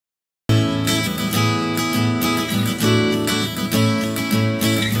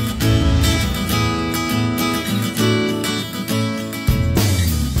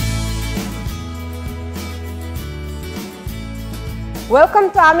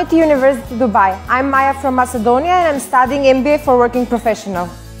Welcome to Amity University, Dubai. I'm Maya from Macedonia and I'm studying MBA for Working Professional.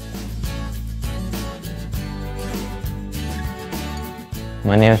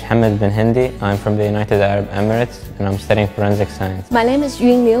 My name is Hamad bin Hindi. I'm from the United Arab Emirates and I'm studying forensic science. My name is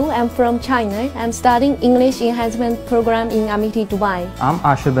Yun Liu. I'm from China. I'm studying English Enhancement Program in Amity, Dubai. I'm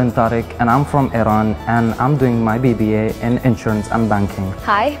Ashir bin Tariq and I'm from Iran and I'm doing my BBA in Insurance and Banking.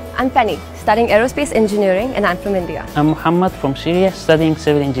 Hi, I'm Penny, studying Aerospace Engineering and I'm from India. I'm Muhammad from Syria, studying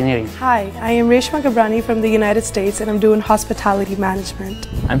Civil Engineering. Hi, I am Reshma Gabrani from the United States and I'm doing Hospitality Management.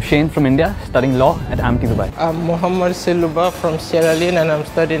 I'm Shane from India, studying Law at Amity, Dubai. I'm Muhammad Siluba from Sierra Leone and I'm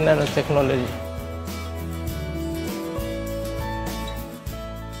studying Nanotechnology.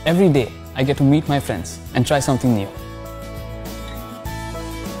 Every day, I get to meet my friends and try something new.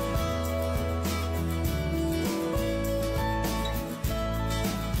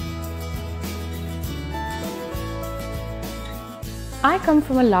 I come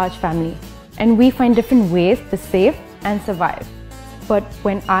from a large family and we find different ways to save and survive. But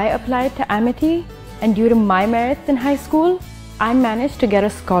when I applied to Amity and due to my merits in high school, I managed to get a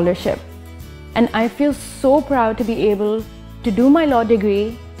scholarship. And I feel so proud to be able to do my law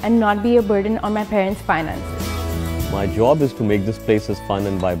degree and not be a burden on my parents' finances. My job is to make this place as fun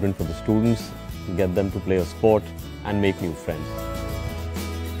and vibrant for the students, get them to play a sport and make new friends.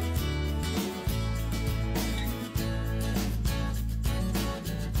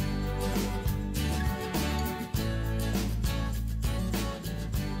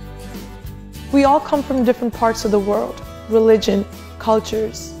 We all come from different parts of the world, religion,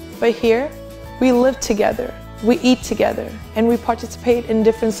 cultures, but here we live together, we eat together, and we participate in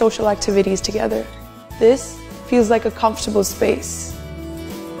different social activities together. This feels like a comfortable space.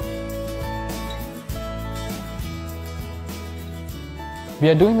 We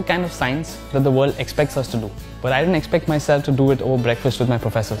are doing the kind of science that the world expects us to do, but I didn't expect myself to do it over breakfast with my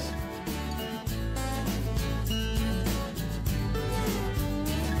professors.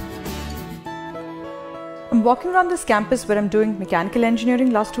 I'm walking around this campus where I'm doing mechanical engineering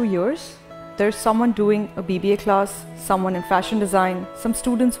last 2 years. There's someone doing a BBA class, someone in fashion design, some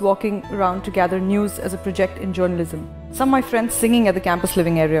students walking around to gather news as a project in journalism, some of my friends singing at the campus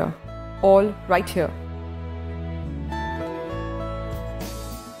living area, all right here.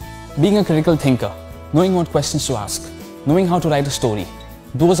 Being a critical thinker, knowing what questions to ask, knowing how to write a story,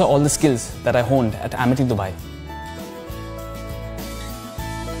 those are all the skills that I honed at Amity Dubai.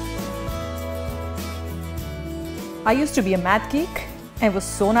 I used to be a math geek, and it was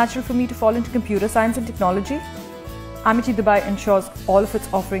so natural for me to fall into computer science and technology. Amity Dubai ensures all of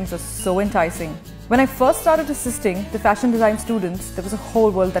its offerings are so enticing. When I first started assisting the fashion design students, there was a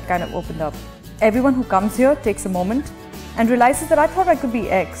whole world that kind of opened up. Everyone who comes here takes a moment and realizes that I thought I could be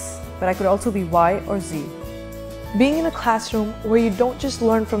X, but I could also be Y or Z. Being in a classroom where you don't just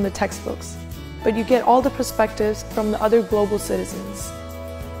learn from the textbooks, but you get all the perspectives from the other global citizens.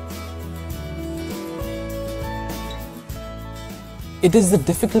 It is the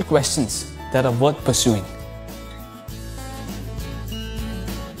difficult questions that are worth pursuing.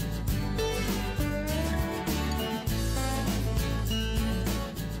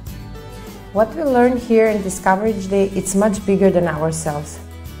 What we learn here and discover each day, it's much bigger than ourselves.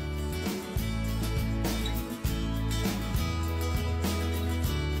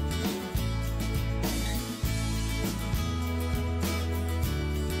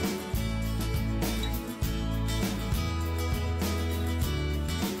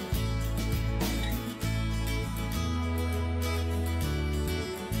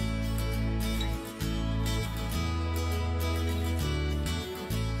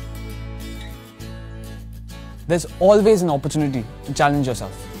 There's always an opportunity to challenge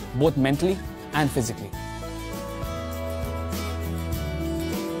yourself, both mentally and physically.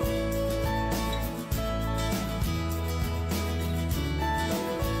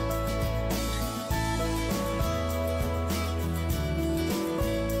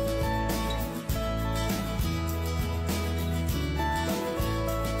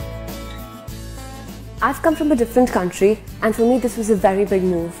 I've come from a different country and for me this was a very big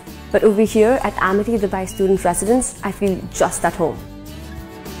move. But over here at Amity Dubai Student Residence, I feel just at home.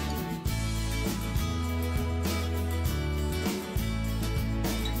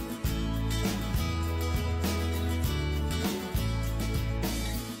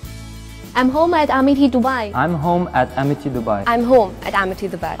 I'm home at Amity, Dubai. I'm home at Amity, Dubai. I'm home at Amity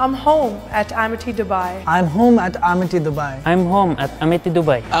Dubai. I'm home at Amity, Dubai. I'm home at Amity, Dubai. I'm home at Amity,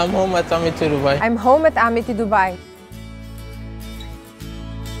 Dubai. I'm home at Amity, Dubai. I'm home at Amity, Dubai.